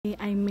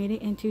I made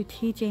it into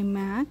TJ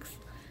Maxx.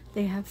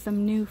 They have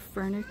some new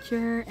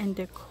furniture and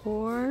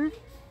decor.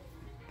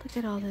 Look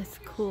at all this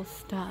cool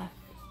stuff.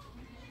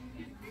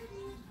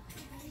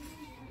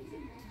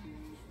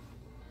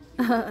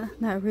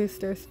 That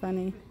rooster is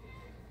funny.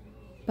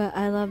 But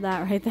I love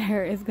that right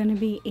there. It's going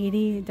to be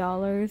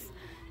 $80.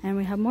 And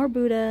we have more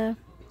Buddha.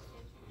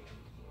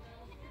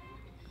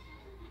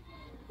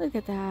 Look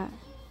at that.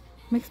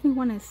 Makes me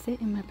want to sit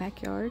in my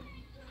backyard.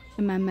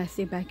 In my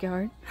messy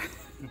backyard.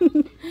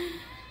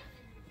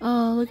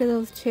 Oh, look at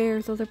those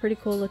chairs. Those are pretty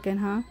cool looking,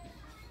 huh?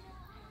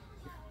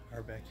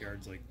 Our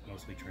backyard's like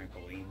mostly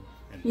trampoline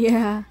and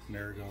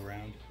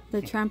merry-go-round. The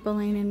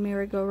trampoline and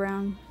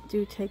merry-go-round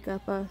do take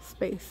up a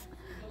space.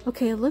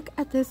 Okay, look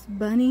at this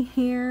bunny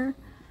here.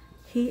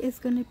 He is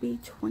going to be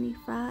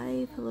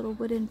 $25, a little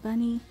wooden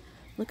bunny.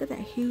 Look at that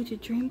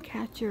huge dream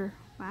catcher.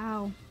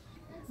 Wow.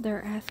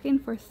 They're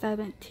asking for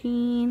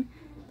 $17.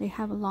 They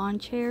have lawn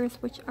chairs,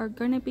 which are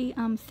going to be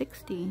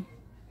 $60.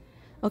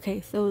 Okay,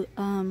 so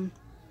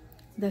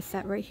the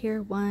set right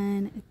here,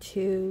 1,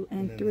 2,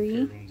 and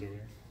 3,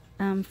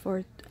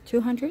 for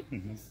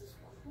 $200.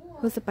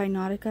 Was it by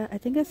Nautica? I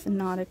think it's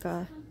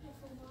Nautica.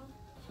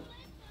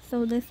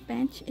 So this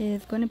bench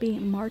is going to be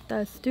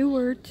Martha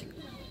Stewart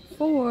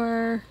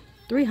for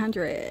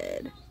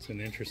 $300. It's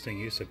an interesting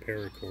use of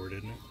paracord,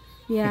 isn't it?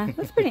 Yeah,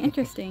 that's pretty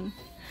interesting.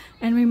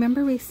 And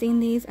remember, we've seen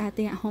these at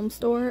the at-home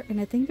store, and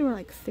I think they were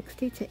like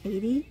 $60 to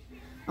 $80.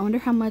 I wonder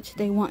how much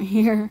they want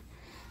here.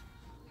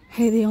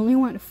 Hey, they only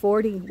want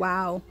 $40.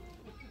 Wow.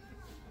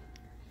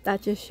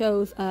 That just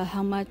shows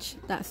how much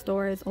that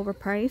store is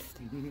overpriced.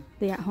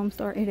 The at-home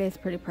store, it is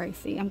pretty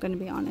pricey, I'm going to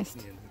be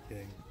honest. Yeah,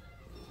 okay.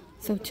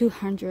 So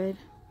 $200.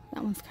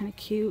 That one's kind of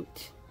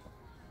cute.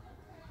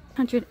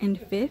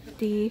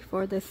 $150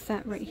 for this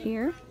set right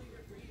here.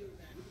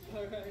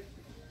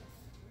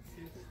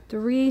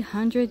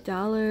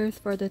 $300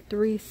 for the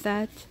 3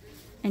 set.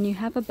 And you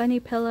have a bunny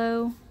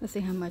pillow. Let's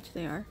see how much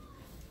they are.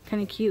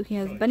 Kind of cute. He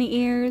has bunny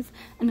ears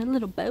and a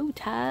little bow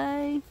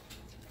tie.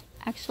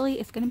 Actually,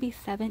 it's going to be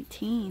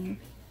 $17.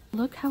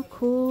 Look how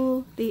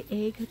cool the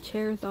egg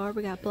chairs are.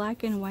 We got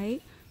black and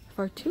white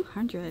for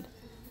 $200.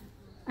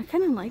 I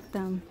kind of like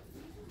them.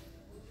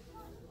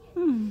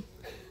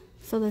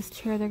 So this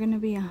chair, they're going to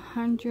be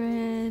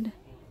 $100.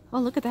 Oh,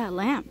 look at that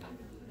lamp.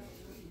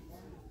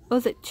 Oh,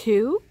 is it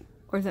 2?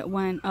 Or is it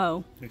 1?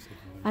 Oh,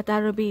 I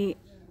thought it'd be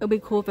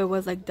cool if it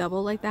was like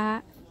double like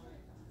that.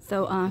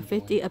 So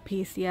 $50 a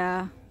piece.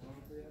 Yeah,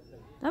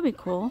 that'd be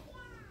cool.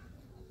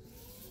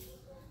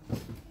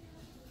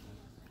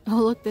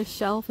 Oh, look, this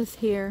shelf is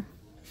here.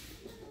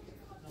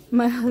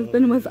 My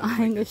husband was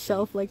eyeing a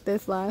shelf like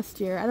this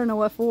last year. I don't know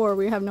what for.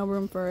 We have no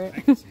room for it.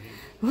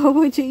 What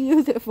would you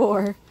use it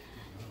for?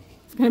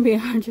 It's gonna be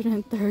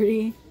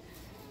 $130.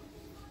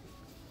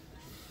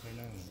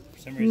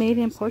 Made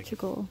in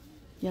Portugal.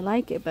 You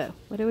like it, but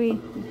what do we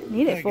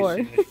need it for?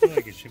 I feel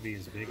like it should be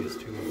as big as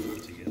 2 of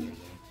them together, though.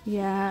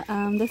 Yeah,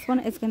 this one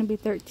is going to be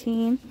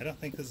 $13. I don't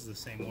think this is the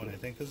same one. I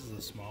think this is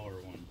the smaller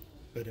one.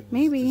 But it was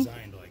Maybe.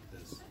 designed like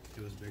this.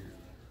 It was bigger.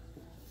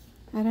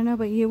 I don't know,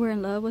 but you were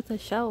in love with the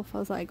shelf. I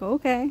was like,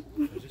 okay.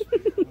 Look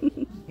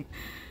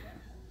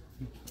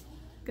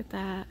at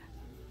that.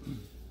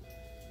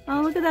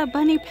 Oh, look at that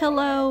bunny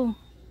pillow.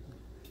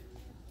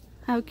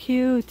 How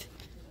cute.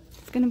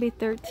 It's going to be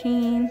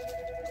 $13.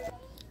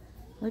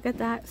 Look at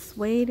that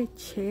suede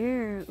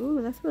chair.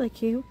 Ooh, that's really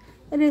cute.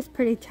 It is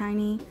pretty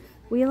tiny.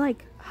 We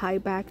like high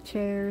back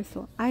chairs,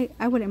 so I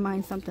wouldn't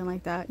mind something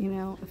like that, you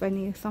know, if I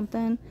need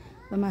something.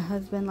 But my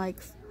husband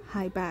likes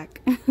high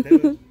back.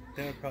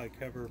 That would probably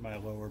cover my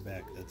lower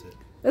back. That's it.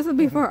 This would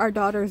be for our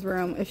daughter's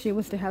room if she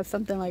was to have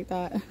something like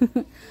that.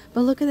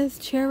 But look at this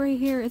chair right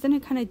here. Isn't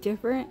it kind of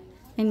different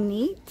and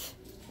neat?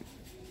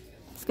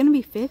 It's going to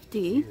be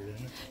 $50.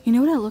 You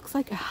know what it looks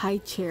like? A high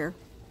chair.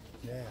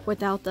 Yeah.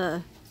 Without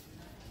the...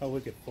 Oh,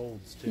 look, it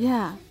folds too.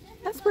 Yeah,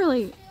 that's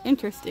really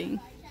interesting.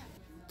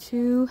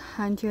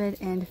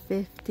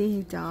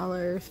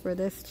 $250 for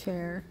this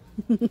chair.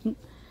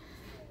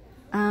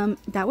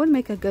 That would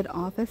make a good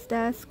office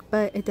desk,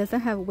 but it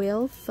doesn't have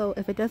wheels, so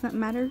if it doesn't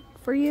matter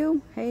for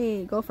you,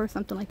 hey, go for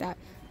something like that.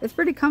 It's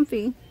pretty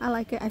comfy. I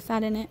like it. I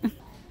sat in it.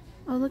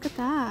 Oh, look at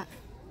that.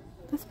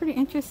 That's pretty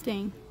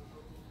interesting.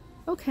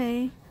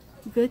 Okay,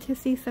 good to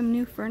see some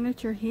new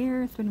furniture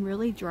here. It's been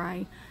really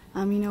dry.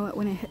 You know what,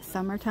 when it hits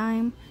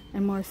summertime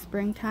and more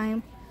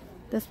springtime,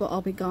 this will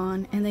all be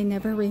gone, and they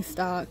never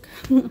restock.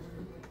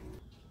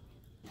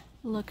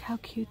 Look how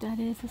cute that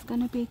is. It's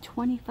gonna be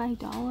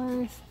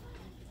 $25.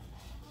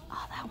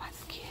 Oh, that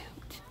one's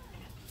cute.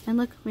 And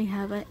look, we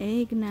have an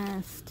egg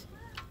nest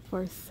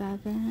for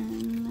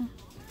 $7.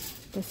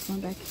 This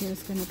one back here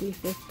is gonna be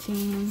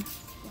 $15.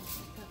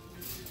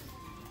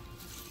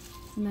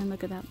 And then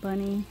look at that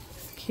bunny.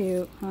 It's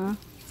cute, huh?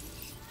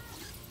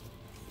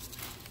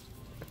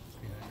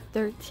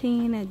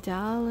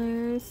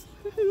 $13.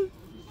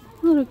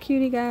 Little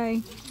cutie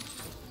guy.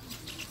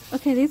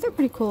 Okay, these are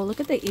pretty cool. Look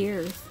at the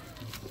ears.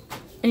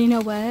 And you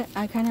know what?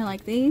 I kind of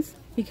like these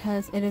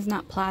because it is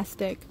not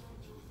plastic.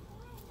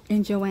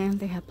 In Joann,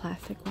 they have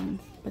plastic ones,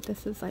 but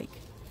this is like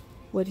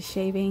wood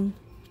shaving.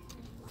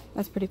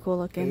 That's pretty cool It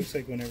looking. looks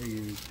like whenever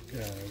you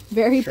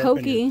Very sharpen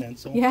pokey. your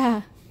pencil,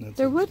 Yeah. that's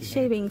They're what's wood behind.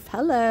 shavings.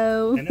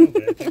 Hello. I know,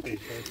 but I think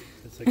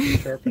it's like they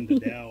sharpened a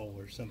dowel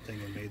or something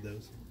and made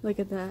those. Look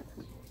at that.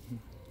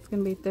 It's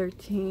gonna be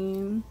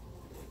 13.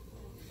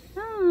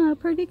 Ah,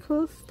 pretty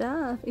cool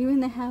stuff. Even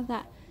they have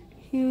that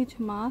huge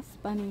moss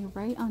bunny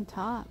right on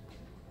top.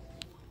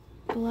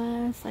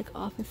 Bless, like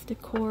office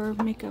decor,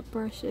 makeup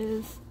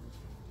brushes.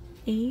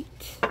 8.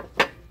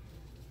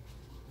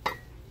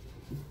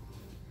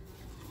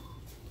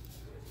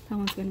 That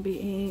one's gonna be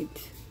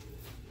 8.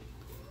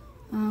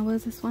 What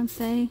does this one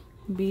say?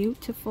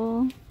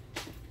 Beautiful.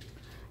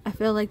 I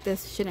feel like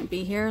this shouldn't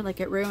be here. Like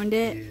it ruined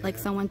it. Yeah. Like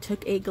someone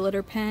took a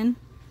glitter pen.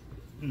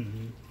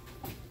 Mm-hmm.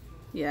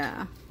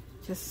 Yeah.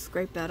 Just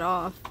scrape that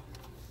off.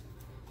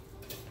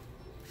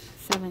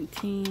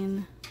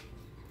 17.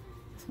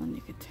 This one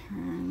you could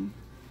turn.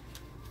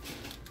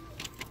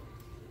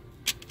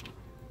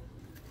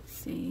 Let's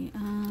see.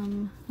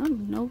 Oh,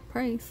 no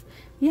price.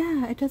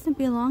 Yeah, it doesn't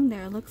belong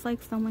there. It looks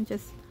like someone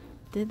just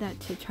did that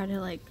to try to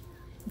like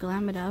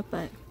glam it up,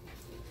 but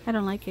I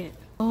don't like it.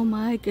 Oh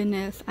my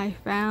goodness, I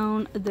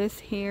found this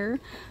here.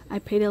 I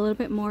paid a little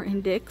bit more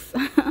in Dick's.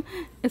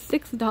 It's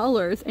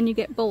 $6 and you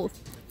get both.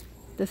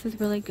 This is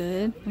really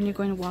good when you're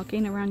going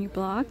walking around your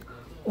block,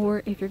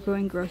 or if you're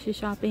going grocery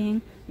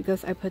shopping,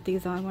 because I put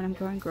these on when I'm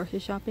going grocery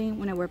shopping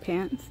when I wear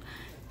pants.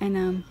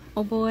 And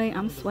oh boy,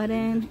 I'm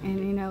sweating and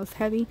you know it's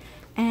heavy.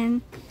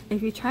 And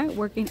if you try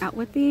working out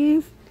with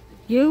these,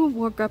 you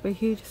work up a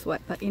huge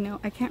sweat. But you know,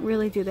 I can't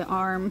really do the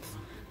arms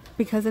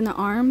because in the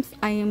arms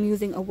I am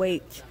using a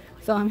weight.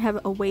 So I'm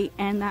having a weight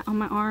and that on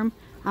my arm.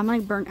 I'm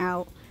like burnt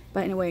out.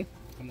 But anyway,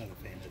 I'm not a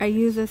fan of I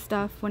use this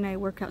stuff when I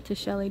work out to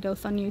Shelly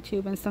Dose on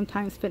YouTube and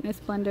sometimes Fitness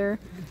Blender.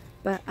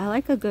 But I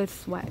like a good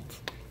sweat.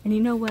 And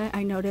you know what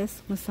I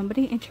notice? When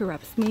somebody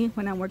interrupts me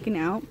when I'm working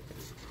out,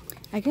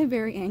 I get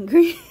very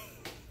angry.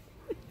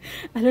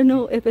 I don't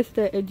know if it's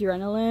the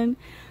adrenaline,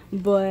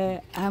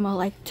 but I'm all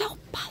like, don't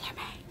bother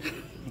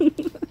me.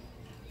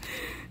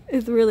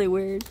 It's really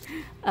weird.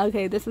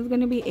 Okay, this is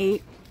gonna be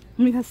 8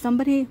 because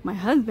somebody, my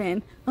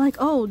husband, like,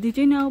 oh, did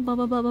you know blah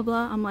blah blah blah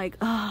blah. I'm like,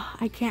 oh,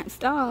 I can't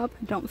stop.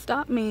 Don't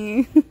stop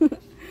me.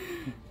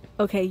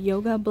 Okay,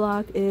 yoga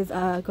block is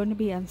going to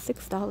be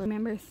 $6.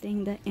 Remember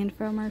seeing the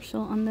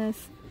infomercial on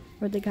this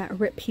where they got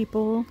rip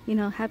people, you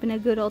know, having a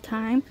good old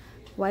time?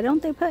 Why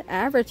don't they put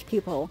average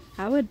people?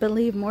 I would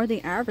believe more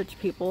the average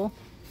people.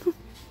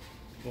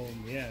 Well,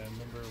 yeah, I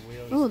remember we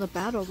always... Oh, the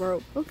battle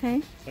rope.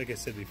 Okay. Like I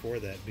said before,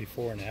 that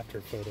before and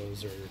after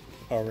photos are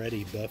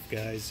already buff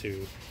guys who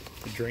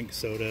drink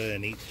soda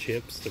and eat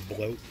chips to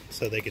bloat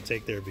so they could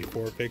take their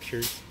before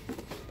pictures,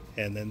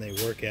 and then they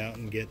work out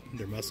and get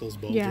their muscles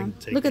bulging. Yeah, To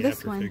take look at the this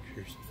after one.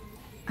 Pictures.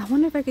 I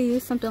wonder if I could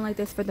use something like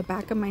this for the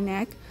back of my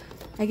neck.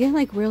 I get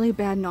like really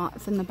bad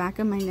knots in the back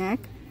of my neck,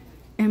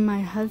 and my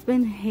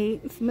husband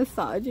hates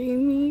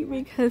massaging me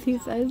because he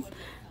says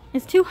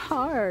it's too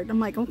hard.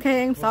 I'm like,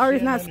 okay, I'm sorry,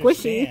 it's not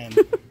squishy.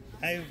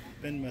 I've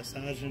been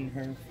massaging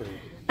her for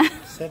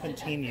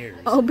 17 years.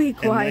 Oh, be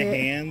quiet. And my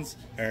hands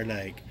are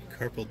like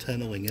carpal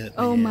tunneling up.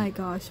 Oh man. my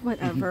gosh,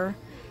 whatever.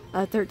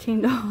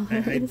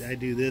 $13. I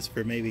do this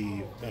for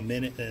maybe a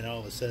minute, and all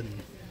of a sudden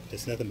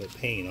it's nothing but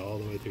pain all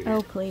the way through.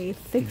 Oh please,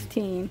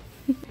 16.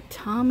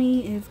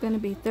 Tommy is gonna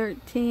be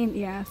 13.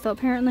 Yeah, so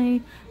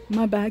apparently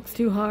my back's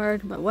too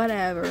hard, but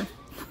whatever.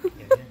 Yeah,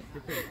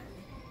 you're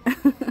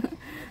pretty.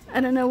 I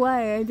don't know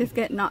why, I just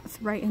get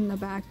knots right in the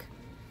back.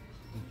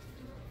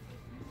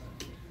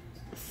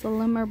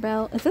 Slimmer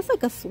belt. Is this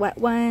like a sweat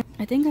one?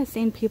 I think I've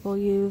seen people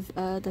use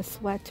the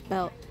sweat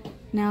belt.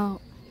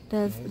 Now,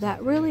 does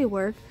that really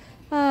work?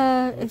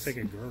 It looks like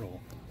a girdle.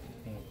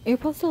 You're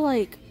supposed to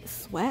like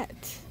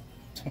sweat.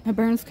 It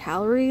burns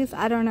calories.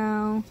 I don't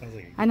know. Sounds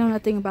like I know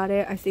nothing about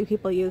it. I see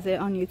people use it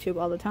on YouTube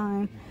all the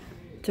time.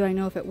 Do I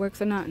know if it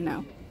works or not?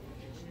 No.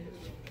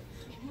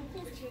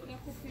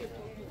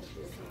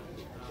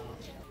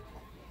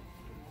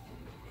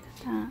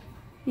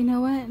 You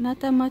know what? Not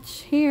that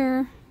much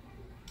here.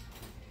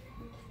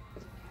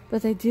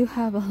 But they do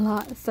have a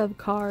lot of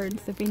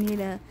cards. If you need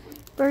a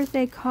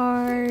birthday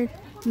card,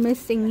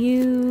 missing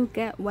you,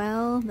 get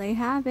well, they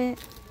have it.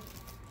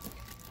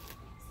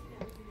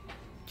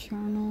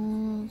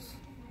 Journals.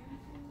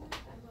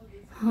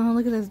 Oh,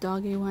 look at this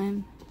doggy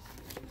one.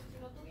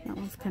 That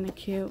one's kind of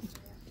cute.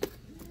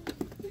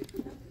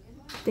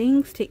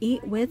 Things to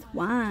eat with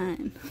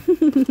wine.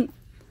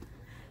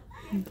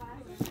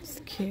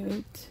 It's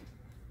cute.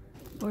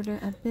 Order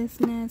a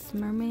business,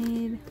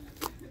 mermaid.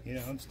 You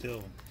know, I'm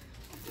still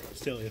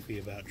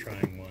iffy about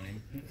trying wine.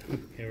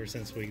 Ever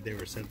since they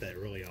were sent that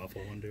really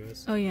awful one to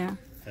us. Oh yeah.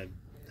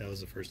 That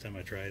was the first time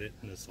I tried it,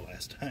 and it's the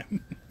last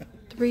time.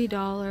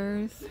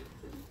 $3.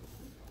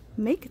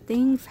 Make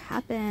things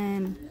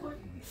happen.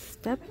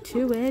 Step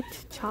to it.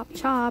 Chop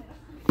chop.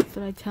 That's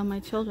what I tell my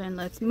children.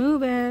 Let's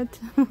move it.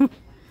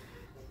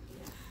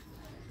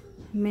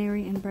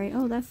 Mary and Bray.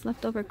 Oh, that's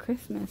leftover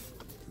Christmas.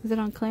 Is it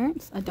on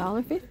clearance?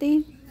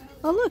 $1.50.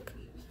 Oh look.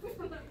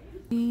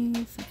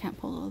 These, I can't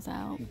pull those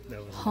out.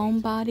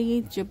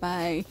 Homebody,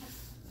 Jabai.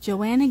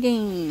 Joanna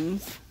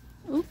Games.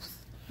 Oops.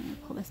 Let me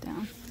pull this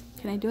down.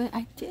 Can I do it?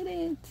 I did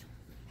it.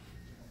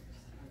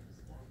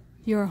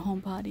 You're a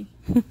homebody.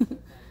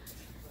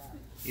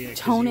 Yeah,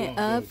 Tone you it won't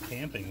up. Go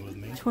camping with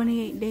me.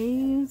 28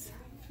 days.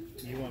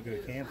 You won't go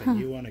camping.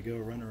 You want to go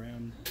run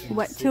around.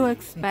 What to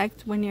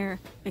expect when you're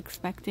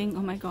expecting.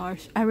 Oh my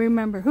gosh. I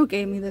remember who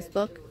gave me this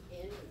book.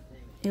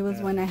 It was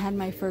when I had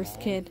my first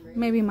kid.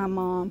 Maybe my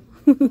mom.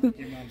 Your mom's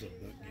a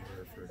book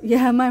giver.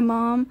 Yeah, my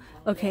mom.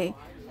 Okay.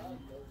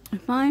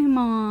 My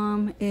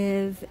mom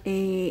is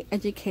a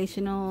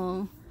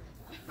educational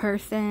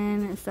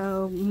person.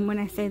 So when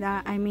I say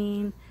that, I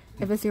mean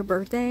if it's your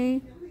birthday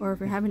or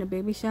if you're having a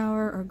baby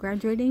shower or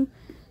graduating,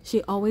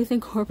 she always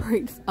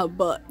incorporates a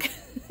book.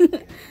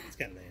 It's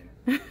got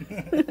a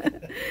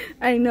name.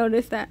 I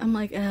noticed that. I'm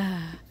like,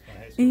 ugh.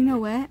 And you know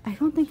what? I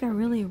don't think I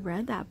really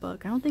read that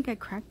book. I don't think I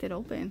cracked it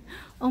open.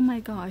 Oh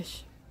my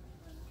gosh.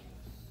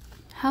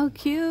 How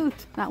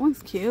cute. That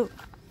one's cute.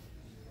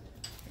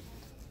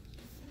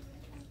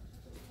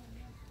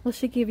 Well,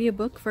 she gave you a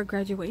book for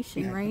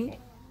graduation, Yeah. right?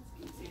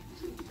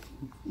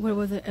 What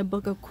was it? A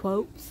book of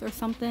quotes or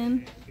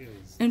something?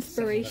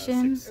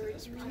 Inspiration?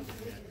 Success or something.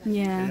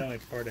 Yeah. The only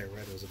part I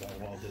read was about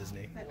Walt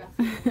Disney.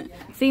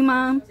 See,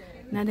 Mom?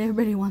 Not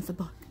everybody wants a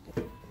book.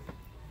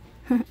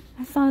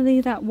 I saw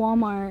these at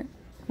Walmart.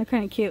 They're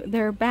kind of cute.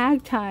 They're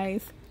bag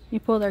ties. You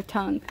pull their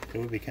tongue. It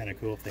would be kind of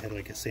cool if they had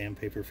like a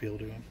sandpaper feel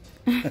to them.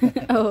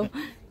 Oh,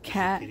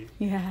 cat.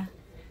 Yeah.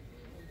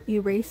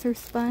 Eraser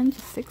sponge,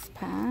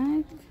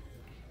 6-pack.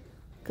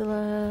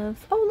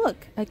 Gloves. Oh,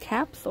 look. A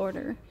cap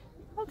sorter.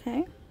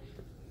 Okay.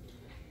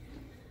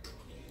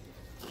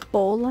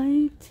 Bowl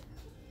light.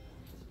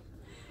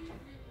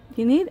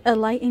 You need a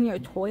light in your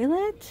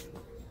toilet?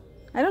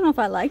 I don't know if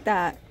I like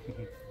that.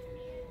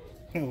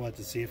 What,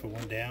 to see if it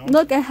went down?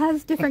 Look, it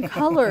has different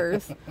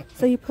colors.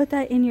 So you put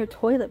that in your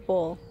toilet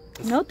bowl.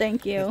 No,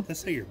 thank you. That's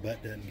so your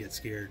butt doesn't get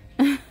scared.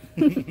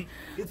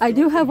 I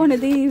do have one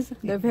of these.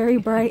 They're very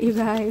bright, you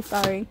guys.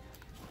 Sorry.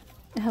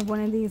 I have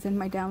one of these in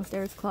my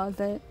downstairs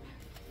closet.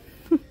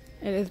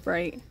 It is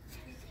bright.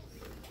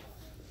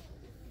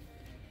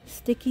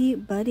 Sticky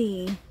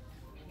Buddy.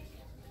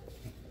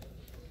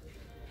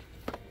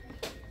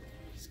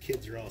 These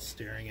kids are all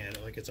staring at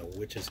it like it's a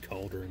witch's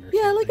cauldron or something.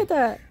 Yeah, look at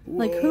that.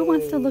 Like, who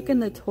wants to look in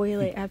the Whoa.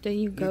 toilet after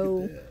you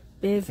go Look at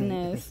that.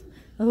 business?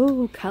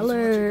 Oh,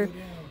 color.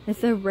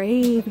 It's a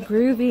rave,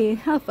 groovy.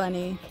 How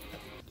funny.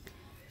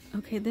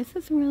 Okay, this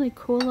is really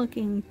cool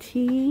looking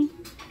tea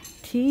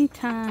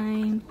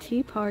time,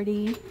 tea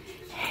party.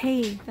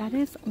 Hey, that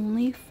is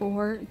only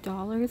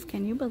 $4.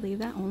 Can you believe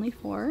that? Only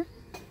 4?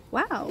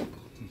 Wow.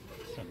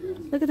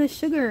 Look at the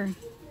sugar.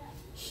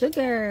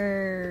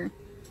 Sugar.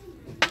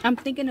 I'm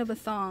thinking of a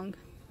song.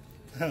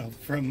 Oh,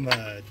 from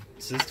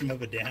System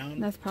of a Down?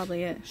 That's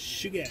probably it.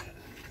 Sugar.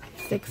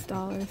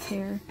 $6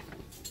 here.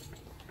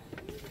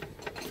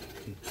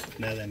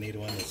 Now I need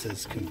one that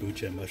says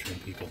kombucha mushroom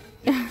people.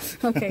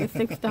 Okay,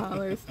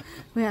 $6.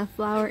 We have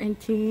flour and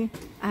tea.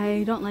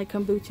 I don't like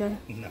kombucha.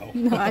 No.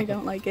 No, I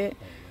don't like it.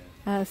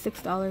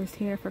 $6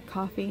 here for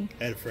coffee.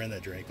 I had a friend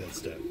that drank that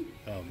stuff.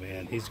 Oh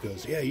man, he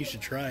goes, yeah, you should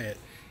try it.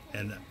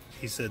 And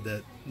he said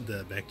that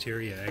the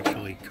bacteria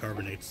actually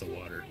carbonates the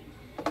water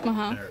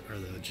or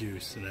the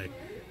juice. And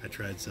I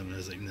tried some and I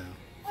was like, no,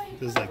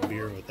 this is like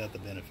beer without the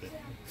benefit.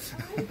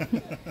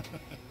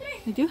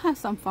 We do have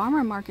some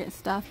farmer market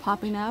stuff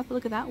popping up.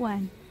 Look at that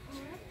one.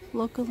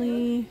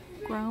 Locally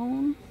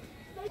grown.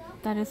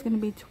 That is going to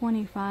be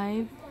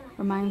 $25.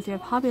 Reminds you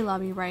of Hobby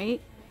Lobby,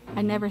 right?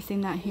 I never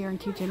seen that here in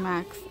TJ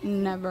Maxx.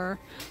 Never.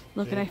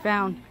 Look what I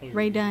found.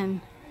 Ray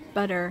Dunn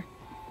butter.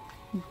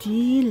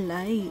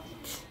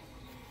 Delight.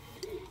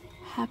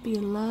 Happy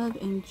love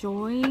and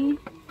joy.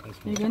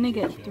 You're gonna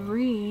get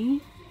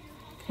 3.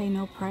 Okay,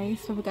 no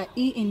price. So we got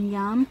Eat and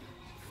Yum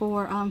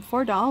for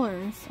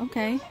 $4.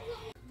 Okay.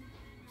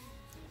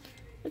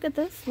 Look at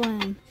this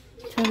one.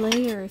 To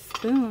layer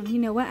spoon. You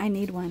know what? I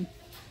need one.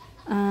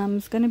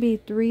 It's gonna be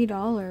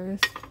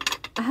 $3.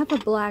 I have a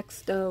black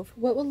stove.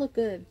 What would look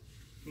good?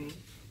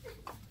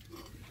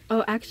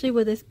 Oh, actually,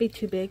 would this be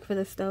too big for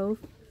the stove?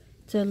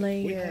 To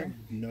layer. We have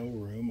no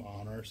room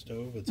on our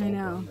stove. It's all I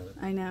know. burner.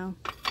 I know.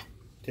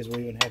 Because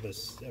we even have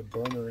a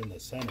burner in the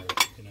center,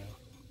 you know.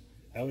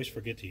 I always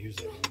forget to use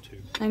that one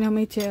too. I know,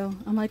 me too.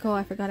 I'm like, oh,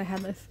 I forgot I had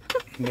this.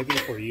 Maybe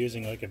if we're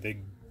using like a big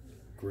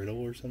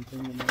griddle or something.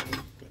 It might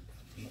work, but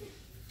no.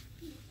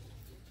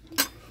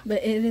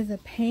 But it is a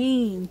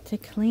pain to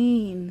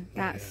clean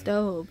that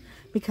stove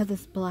because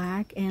it's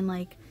black, and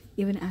like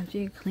even after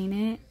you clean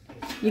it,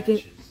 you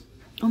get,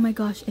 oh my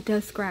gosh, it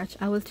does scratch.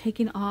 I was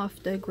taking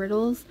off the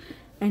griddles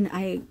and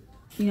I,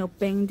 you know,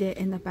 banged it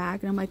in the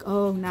back, and I'm like,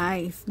 oh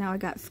nice, now I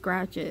got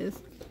scratches.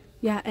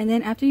 Yeah, and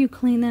then after you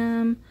clean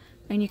them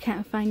and you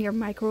can't find your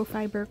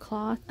microfiber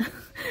cloth, Yeah,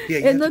 you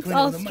it have to looks clean it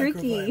all with a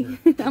streaky.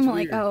 microfiber. I'm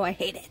like, weird. oh, I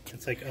hate it.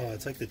 It's like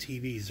the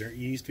TVs.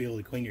 You used to be able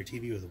to clean your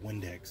TV with a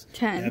Windex.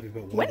 10. Now if you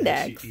put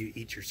Windex? you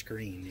eat your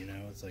screen. You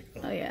know, it's like.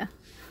 Oh yeah.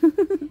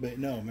 But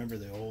no, remember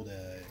the old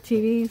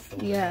TVs?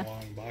 the Yeah.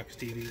 long box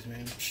TVs,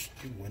 man.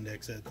 You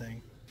Windex that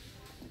thing.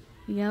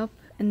 Yep.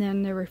 And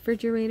then the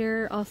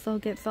refrigerator also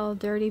gets all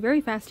dirty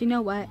very fast. You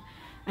know what?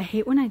 I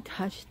hate when I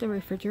touch the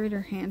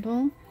refrigerator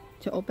handle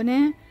to open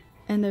it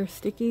and there's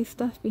sticky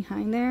stuff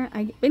behind there.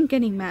 I've been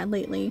getting mad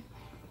lately.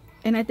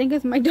 And I think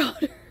it's my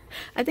daughter.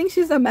 I think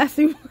she's a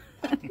messy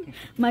one.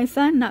 My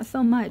son, not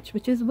so much,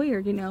 which is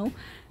weird, you know.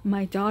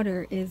 My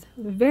daughter is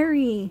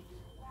very,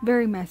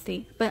 very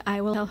messy. But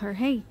I will tell her,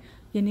 hey,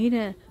 you need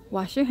to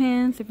wash your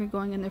hands if you're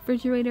going in the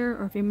refrigerator,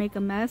 or if you make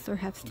a mess or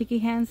have sticky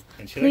hands,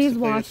 please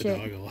wash it.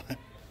 Dog a lot.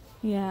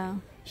 Yeah.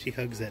 She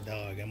hugs that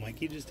dog. I'm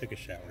like, you just took a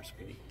shower,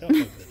 sweetie. Don't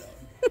hug the dog.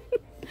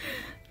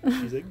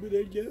 She's like, but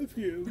I love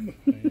him.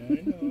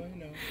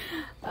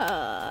 I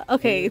know.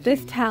 Okay,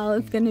 this towel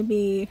is gonna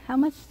be how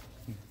much?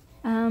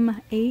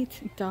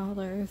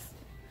 $8.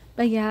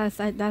 But yes,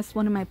 that's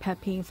one of my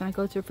pet peeves. When I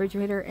go to the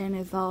refrigerator and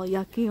it's all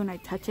yucky when I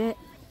touch it.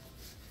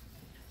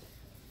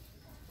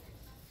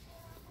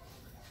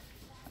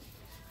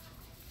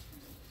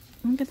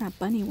 Look at that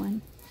bunny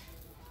one.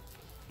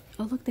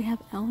 Oh, look, they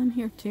have Ellen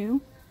here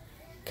too.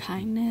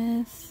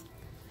 Kindness.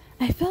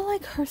 I feel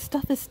like her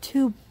stuff is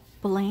too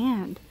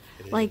bland.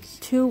 Like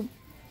too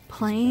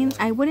plain.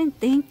 I wouldn't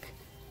think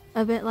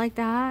of it like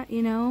that,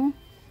 you know?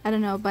 I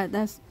don't know, but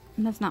that's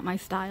not my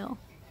style.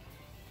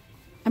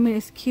 I mean,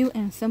 it's cute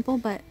and simple,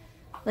 but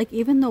like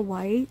even the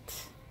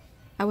white,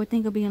 I would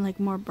think of being like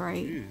more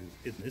bright. Ooh,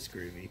 isn't this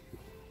groovy?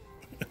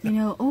 You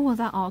know, oh, was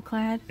that all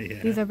clad?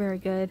 Yeah. These are very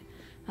good.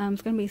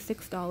 It's gonna be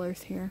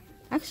 $6 here.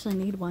 I actually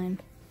need one.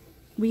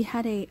 We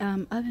had a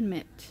oven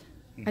mitt.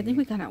 I think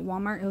we got it at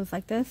Walmart. It was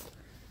like this,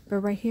 but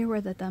right here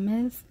where the thumb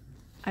is,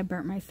 I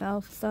burnt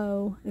myself.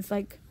 So it's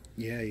like,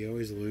 yeah, you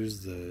always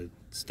lose the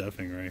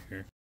stuffing right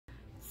here.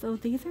 So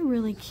these are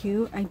really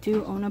cute. I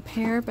do own a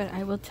pair, but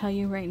I will tell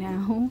you right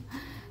now,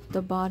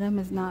 the bottom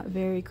is not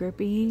very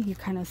grippy. You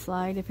kind of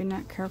slide if you're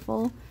not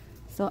careful.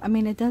 So I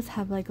mean, it does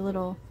have like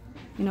little,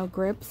 you know,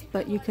 grips,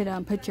 but you could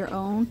put your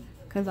own.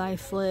 Because I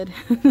slid.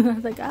 I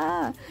was like,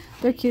 ah,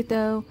 they're cute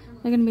though.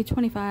 They're gonna be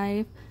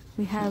 $25.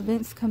 We have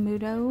Vince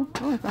Camuto.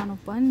 Oh, I found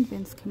one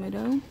Vince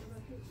Camuto.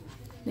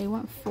 They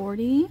want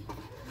 $40.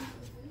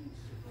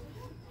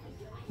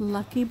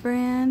 Lucky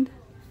Brand.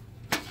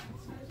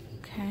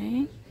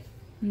 Okay.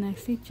 And I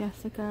see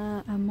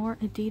Jessica. More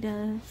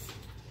Adidas.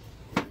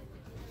 That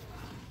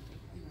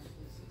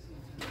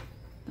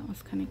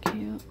was kind of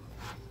cute.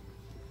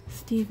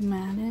 Steve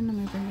Madden. Let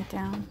me bring it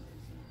down.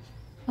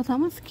 Oh, that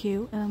one's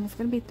cute. It's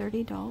gonna be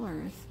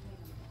 $30.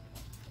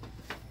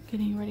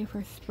 Getting ready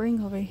for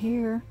spring over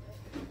here.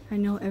 I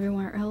know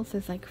everywhere else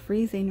is like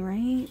freezing,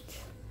 right?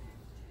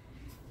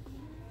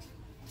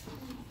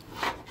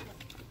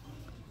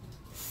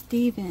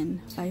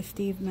 Steven by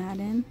Steve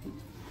Madden.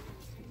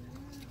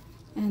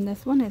 And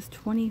this one is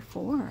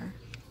 $24.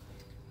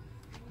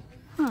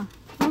 Huh.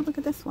 Oh, look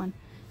at this one.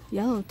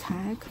 Yellow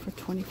tag for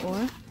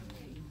 $24.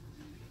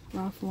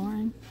 Ralph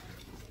Lauren.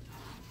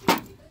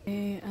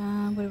 Okay,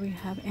 what do we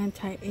have?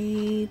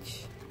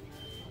 Anti-age.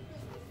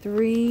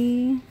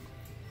 3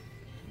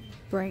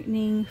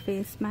 brightening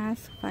face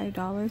mask,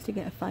 $5 to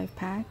get a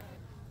 5-pack.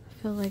 I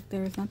feel like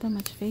there's not that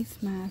much face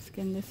mask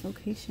in this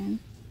location.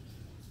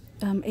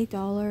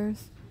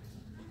 $8.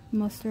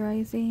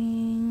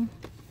 Moisturizing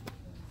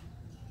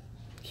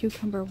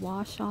cucumber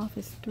wash off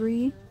is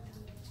 $3.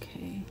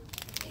 Okay,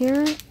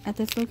 here at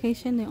this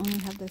location they only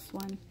have this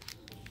one.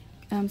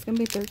 It's gonna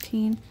be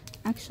 $13.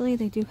 Actually,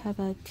 they do have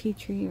a tea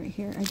tree right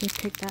here. I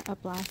just picked that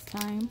up last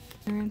time.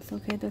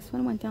 Okay, this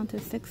one went down to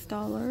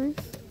 $6.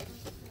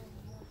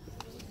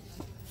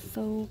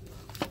 Soap.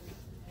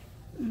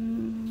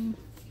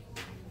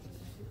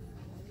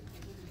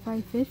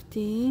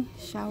 $5.50.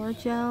 Shower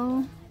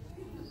gel.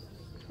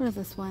 What is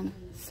this one?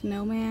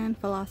 Snowman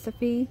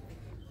Philosophy.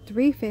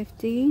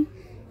 $3.50.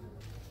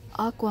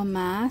 Aqua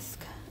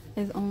mask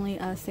is only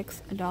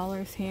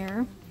 $6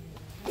 here.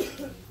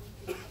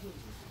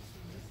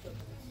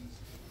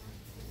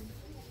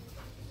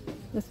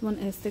 This one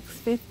is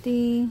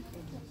 $6.50.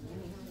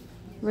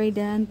 Ray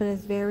Dunn, but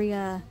it's very,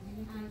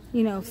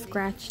 you know,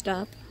 scratched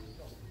up.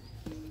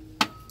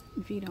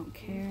 If you don't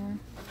care.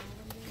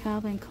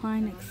 Calvin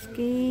Klein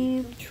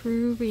Escape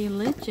True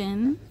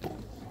Religion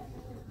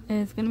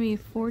is gonna be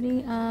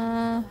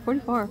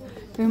 $44.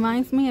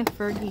 Reminds me of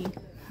Fergie.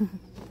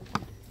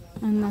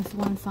 And that's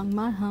one song,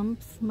 My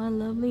Humps, My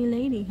Lovely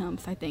Lady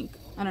Humps, I think.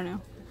 I don't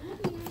know.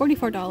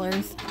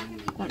 $44.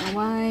 Don't know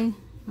why.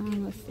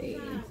 Let's see.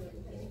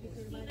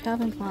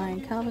 Calvin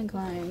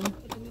Klein.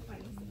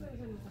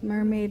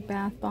 Mermaid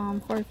Bath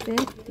Bomb for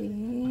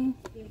 $50.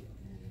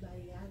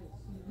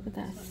 Look at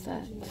that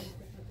set.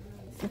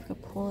 See if I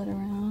could pull it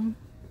around.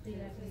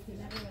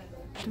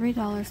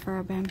 $3 for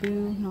a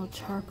bamboo, no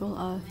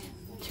charcoal,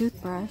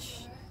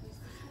 toothbrush.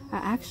 I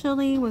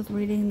actually was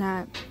reading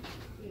that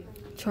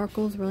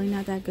charcoal's really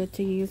not that good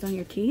to use on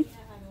your teeth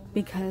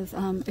because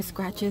it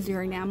scratches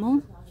your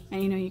enamel,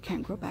 and you know you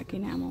can't grow back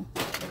enamel.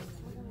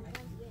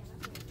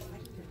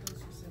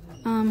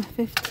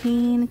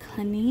 15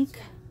 Clinique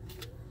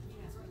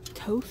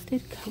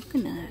toasted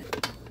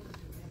coconut.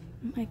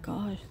 Oh my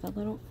gosh, that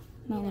little,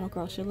 not little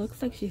girl, she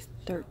looks like she's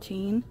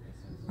 13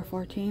 or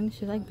 14.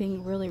 She's like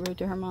being really rude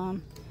to her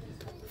mom.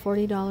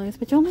 $40,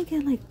 but you only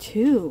get like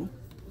 2.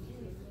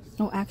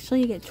 Oh,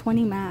 actually you get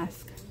 20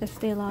 masks.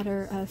 Estee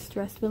Lauder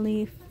stress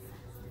relief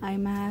eye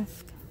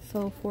mask.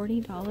 So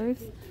 $40.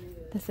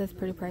 This is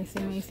pretty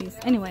pricey, Macy's.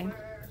 Anyway,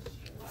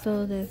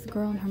 so this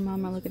girl and her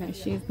mom are looking at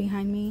shoes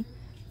behind me,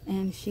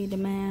 and she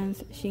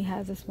demands she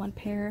has this one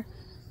pair,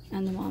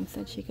 and the mom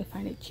said she could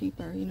find it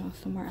cheaper, you know,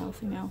 somewhere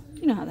else, you know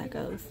how that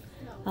goes.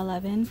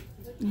 11,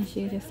 and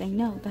she was just saying,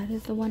 no, that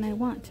is the one I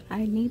want.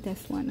 I need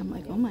this one. I'm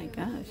like, oh my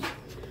gosh.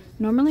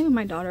 Normally when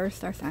my daughter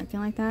starts acting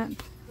like that,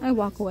 I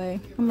walk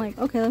away. I'm like,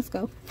 okay, let's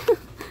go.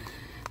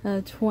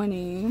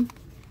 20,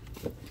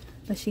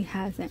 but she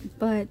hasn't.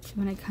 But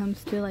when it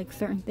comes to like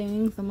certain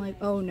things, I'm like,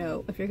 oh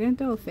no, if you're gonna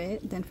throw a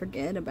fit, then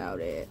forget about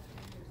it.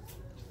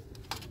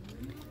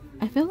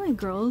 I feel like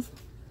girls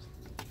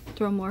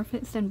throw more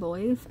fits than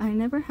boys. I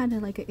never had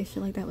like an issue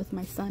like that with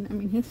my son. I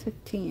mean, he's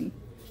 15,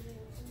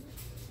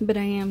 but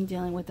I am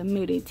dealing with a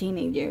moody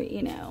teenager,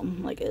 you know,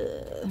 like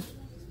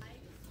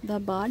The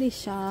Body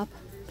Shop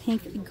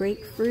pink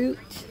grapefruit,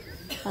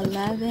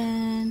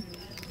 11.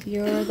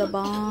 You're the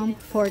bomb,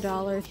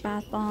 $4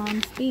 bath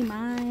bombs, be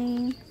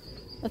mine.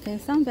 Okay,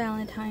 some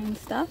Valentine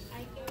stuff.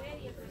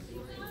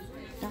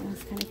 That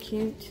one's kind of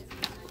cute.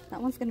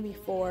 That one's gonna be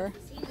 4.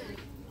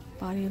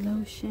 Body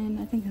lotion,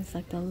 I think it's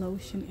like the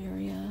lotion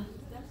area.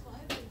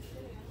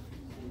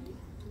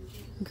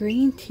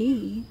 Green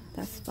tea,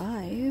 that's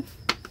 5.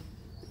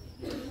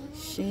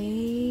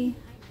 Shea,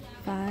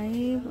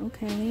 5,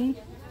 okay.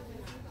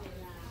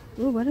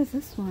 Ooh, what is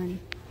this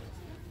one?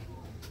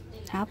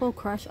 Apple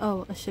Crush,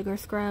 oh, a sugar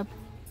scrub,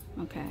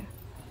 okay.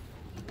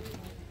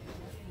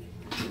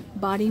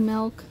 Body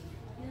milk.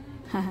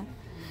 I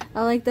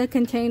like the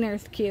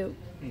containers, cute.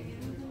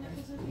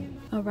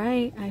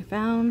 Alright, I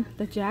found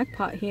the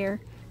jackpot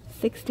here.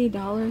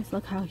 $60,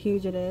 look how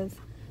huge it is.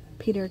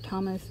 Peter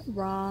Thomas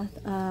Roth,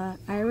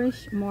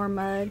 Irish More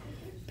Mud,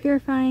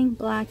 Purifying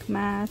Black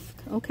Mask.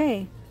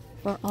 Okay,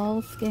 for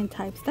all skin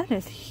types. That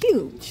is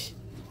huge.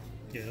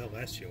 Yeah, that'll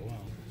last you a while.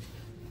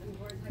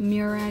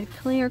 Murad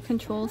Clear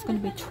Control is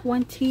going to be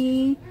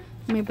 20.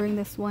 Let me bring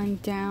this one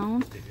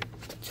down.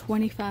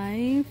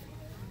 25.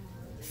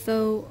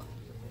 So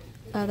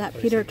that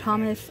Peter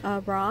Thomas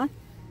Roth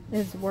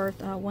is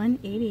worth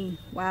 180.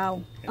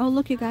 Wow. Oh,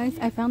 look, you guys,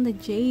 I found the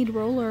Jade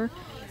Roller.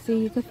 So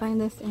you could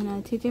find this in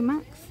TJ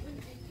Maxx.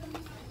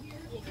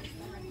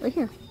 Right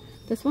here.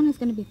 This one is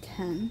going to be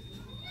 10.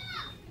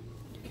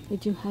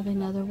 Did you have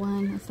another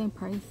one? The same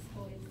price.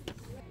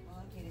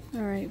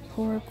 Alright,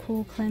 Pore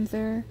Cool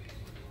Cleanser.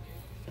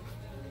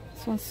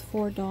 This one's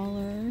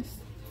 $4.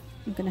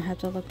 I'm gonna have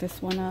to look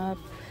this one up.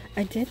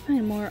 I did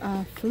find more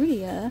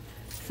Fruitia.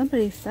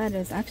 Somebody said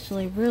it's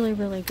actually really,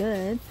 really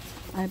good.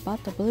 I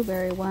bought the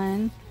blueberry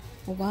one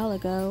a while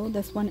ago.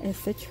 This one is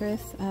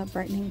citrus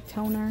brightening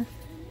toner,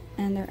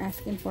 and they're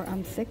asking for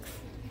 6.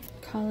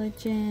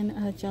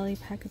 Collagen jelly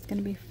pack is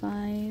gonna be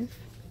 5.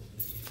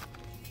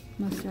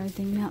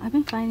 Moisturizing. Now I've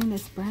been finding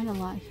this brand a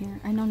lot here.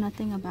 I know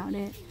nothing about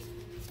it.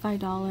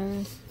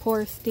 $5.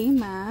 Pore steam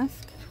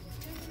mask,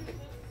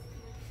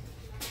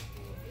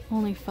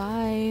 only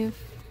 5.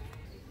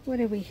 What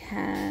do we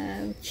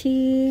have?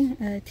 Tea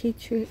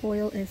tree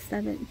oil is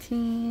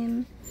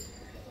 17.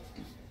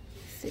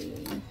 Let's see,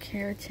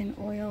 keratin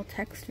oil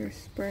texture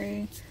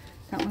spray,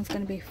 that one's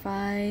going to be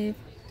 5.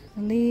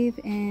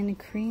 Leave-in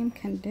cream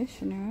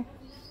conditioner,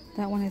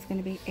 that one is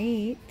going to be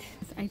 8.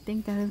 I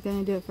think that is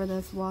going to do it for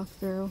this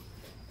walkthrough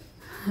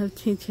of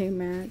TJ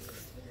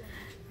Maxx.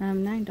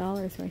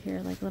 $9 right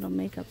here, like a little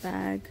makeup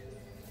bag.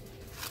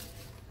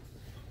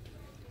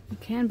 You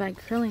can buy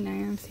curling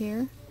irons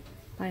here.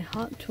 Buy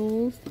Hot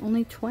Tools,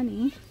 only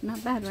 20.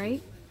 Not bad,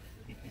 right?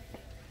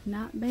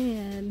 Not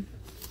bad.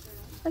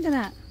 Look at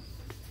that.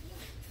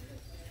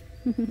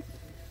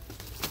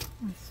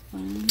 That's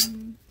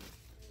fun.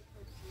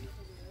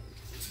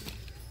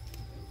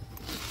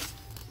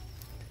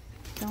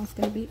 That one's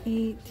gonna be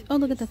 8. Oh,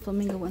 look at the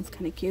flamingo one's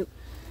kind of cute.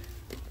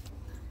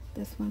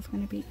 This one's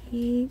gonna be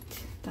 8.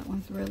 That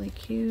one's really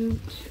cute.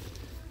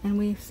 And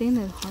we've seen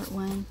the heart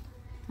one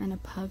and a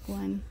pug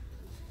one.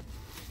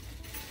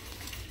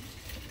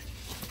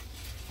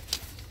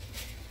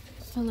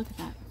 Oh, look at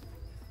that.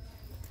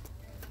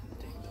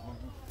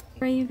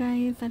 Alright, you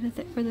guys, that is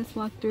it for this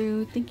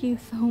walkthrough. Thank you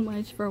so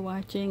much for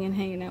watching and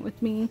hanging out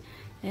with me,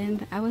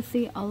 and I will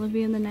see all of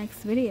you in the next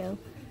video.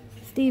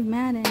 Steve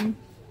Madden,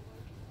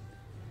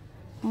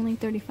 only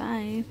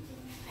 35.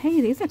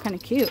 Hey, these are kind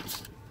of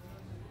cute.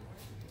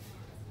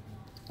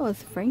 Oh,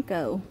 it's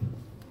Franco,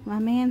 my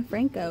man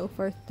Franco,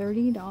 for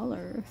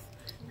 $30.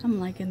 I'm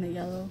liking the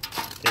yellow.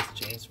 It's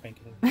James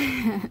Franco.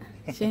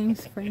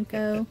 James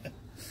Franco.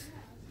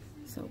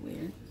 So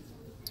weird.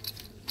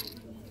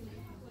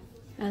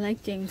 I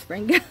like James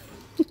Franco.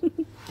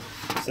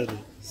 So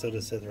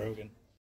does Seth Rogen.